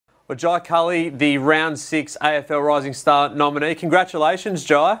Well, Jai Culley, the round 6 AFL Rising Star nominee. Congratulations,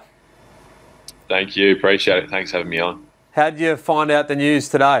 Jai. Thank you. Appreciate it. Thanks for having me on. How did you find out the news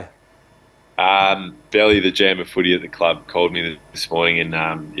today? Belly, the GM of footy at the club, called me this morning and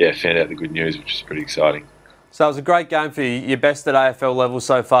found out the good news, which is pretty exciting. So it was a great game for you. Your best at AFL level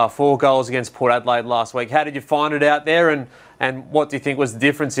so far. 4 goals against Port Adelaide last week. How did you find it out there, and what do you think was the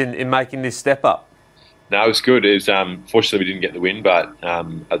difference in making this step up? No, it was good. It was, fortunately, we didn't get the win, but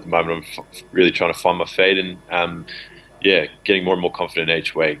at the moment I'm really trying to find my feet and getting more and more confident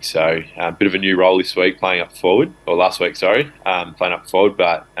each week. So a bit of a new role this week, playing up forward, or last week, sorry, playing up forward,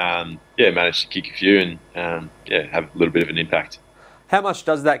 but managed to kick a few and have a little bit of an impact. How much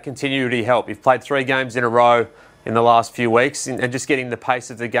does that continuity help? You've played 3 games in a row in the last few weeks and just getting the pace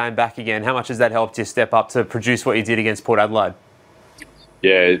of the game back again. How much has that helped you step up to produce what you did against Port Adelaide?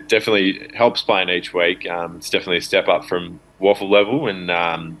 Yeah, it definitely helps playing each week. It's definitely a step up from waffle level, and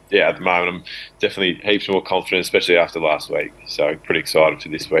at the moment I'm definitely heaps more confident, especially after last week. So pretty excited for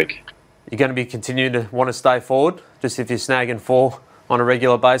this week. You're going to be continuing to want to stay forward, just if you're snagging 4 on a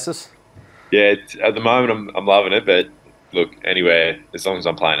regular basis? Yeah, at the moment I'm loving it, but look, anywhere, as long as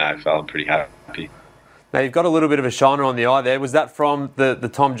I'm playing AFL, I'm pretty happy. Now, you've got a little bit of a shiner on the eye there. Was that from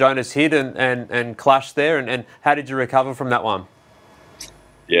the Tom Jonas hit and clash there, and how did you recover from that one?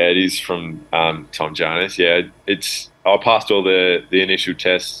 Yeah, it is from Tom Jonas. Yeah, I passed all the initial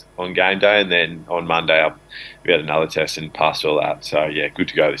tests on game day, and then on Monday we had another test and passed all that. So yeah, good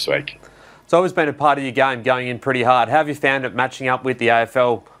to go this week. It's always been a part of your game, going in pretty hard. How have you found it matching up with the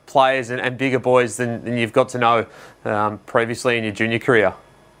AFL players and bigger boys than you've got to know previously in your junior career?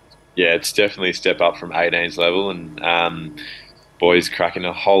 Yeah, it's definitely a step up from 18s level, and boys cracking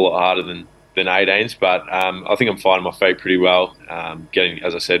a whole lot harder than 18s, but I think I'm finding my feet pretty well, getting,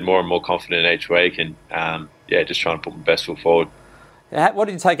 as I said, more and more confident each week, and just trying to put my best foot forward. What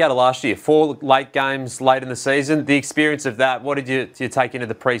did you take out of last year? 4 late games late in the season. The experience of that, what did you take into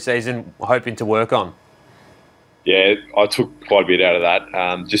the pre-season hoping to work on? Yeah, I took quite a bit out of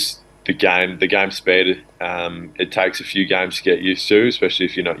that. Just the game speed. It takes a few games to get used to, especially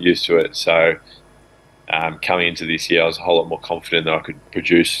if you're not used to it. So coming into this year, I was a whole lot more confident that I could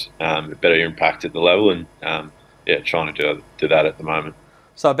produce a better impact at the level, and trying to do that at the moment.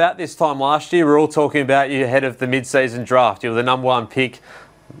 So about this time last year, we're all talking about you ahead of the mid-season draft. You were the number 1 pick,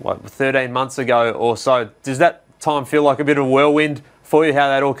 13 months ago or so. Does that time feel like a bit of a whirlwind for you, how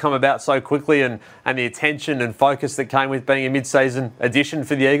that all come about so quickly, and the attention and focus that came with being a mid-season addition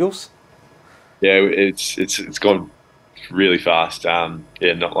for the Eagles? Yeah, it's gone really fast. Not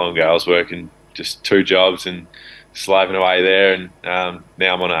long ago I was working just 2 jobs and slaving away there, and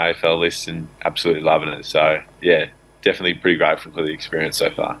now I'm on an AFL list and absolutely loving it. So yeah, definitely pretty grateful for the experience so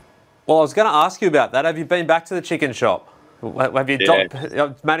far. Well, I was going to ask you about that. Have you been back to the chicken shop? Have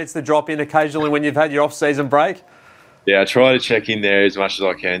you managed to drop in occasionally when you've had your off-season break? Yeah, I try to check in there as much as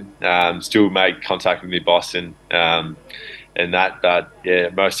I can. Still make contact with my boss and that. But yeah,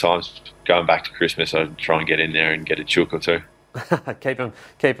 most times going back to Christmas, I try and get in there and get a chook or 2. keep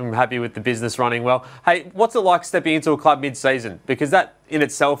them happy with the business running well. Hey, what's it like stepping into a club mid-season? Because that in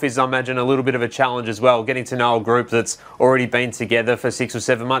itself is, I imagine, a little bit of a challenge as well, getting to know a group that's already been together for 6 or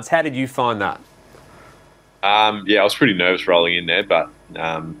 7 months. How did you find that? I was pretty nervous rolling in there, but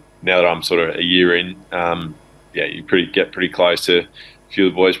now that I'm sort of a year in, you get pretty close to a few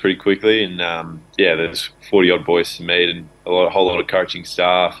of the boys pretty quickly, and there's 40-odd boys to meet, and a whole lot of coaching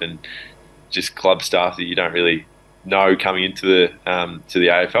staff and just club staff that you don't really know coming into the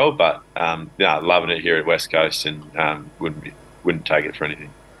AFL, but loving it here at West Coast, and wouldn't take it for anything.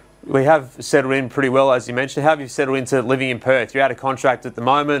 We have settled in pretty well, as you mentioned. How have you settled into living in Perth? You're out of contract at the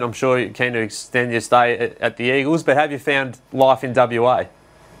moment. I'm sure you're keen to extend your stay at the Eagles, but have you found life in WA?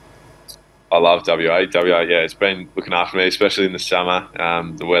 I love WA. WA, yeah, it's been looking after me, especially in the summer.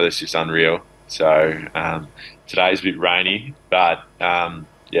 The weather's just unreal. So today's a bit rainy, but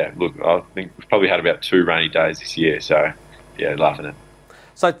look, I think we've probably had about 2 rainy days this year. So yeah, loving it.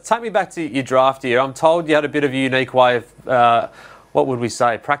 So take me back to your draft year. I'm told you had a bit of a unique way of, what would we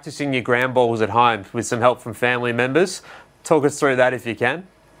say, practicing your ground balls at home with some help from family members. Talk us through that if you can.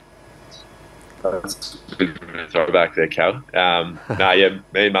 Sorry back there, Cal.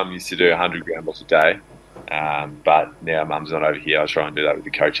 Me and Mum used to do 100 ground balls a day, but now Mum's not over here. I try and do that with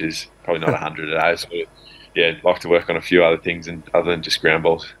the coaches. Probably not 100 a day. So like to work on a few other things other than just ground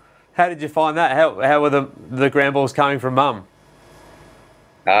balls. How did you find that? How were the ground balls coming from Mum?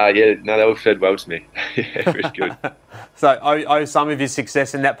 They were fed well to me. Yeah, really good. So owe some of your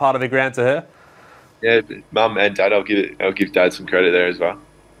success in that part of the ground to her? Yeah, Mum and Dad. I'll give Dad some credit there as well.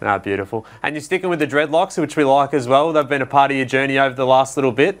 Beautiful. And you're sticking with the dreadlocks, which we like as well. They've been a part of your journey over the last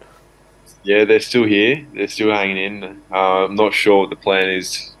little bit. Yeah, they're still here. They're still hanging in. I'm not sure what the plan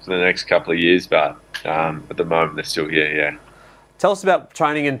is for the next couple of years, but at the moment they're still here, yeah. Tell us about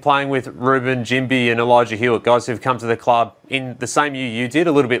training and playing with Ruben, Jimby and Elijah Hewitt, guys who've come to the club in the same year you did,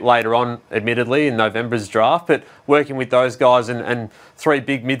 a little bit later on, admittedly, in November's draft, but working with those guys and three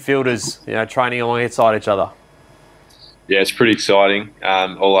big midfielders, training alongside each other. Yeah, it's pretty exciting.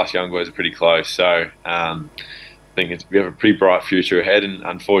 All us young boys are pretty close, so I think we have a pretty bright future ahead, and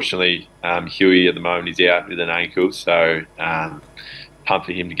unfortunately Huey at the moment is out with an ankle, so pumped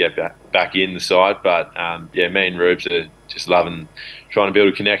for him to get back in the side. But me and Rubes are just loving trying to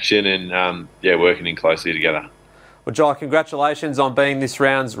build a connection and working in closely together. Well, Jai, congratulations on being this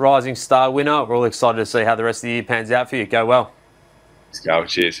round's Rising Star winner. We're all excited to see how the rest of the year pans out for you. Go well. Let's go.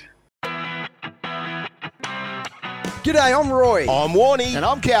 Cheers. G'day, I'm Roy. I'm Warnie. And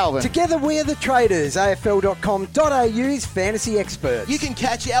I'm Calvin. Together we're the Traders, AFL.com.au's fantasy experts. You can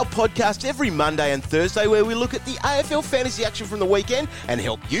catch our podcast every Monday and Thursday where we look at the AFL fantasy action from the weekend and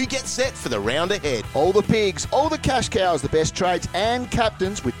help you get set for the round ahead. All the pigs, all the cash cows, the best trades and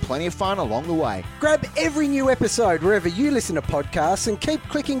captains with plenty of fun along the way. Grab every new episode wherever you listen to podcasts and keep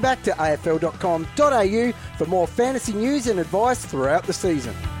clicking back to AFL.com.au for more fantasy news and advice throughout the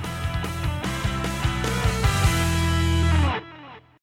season.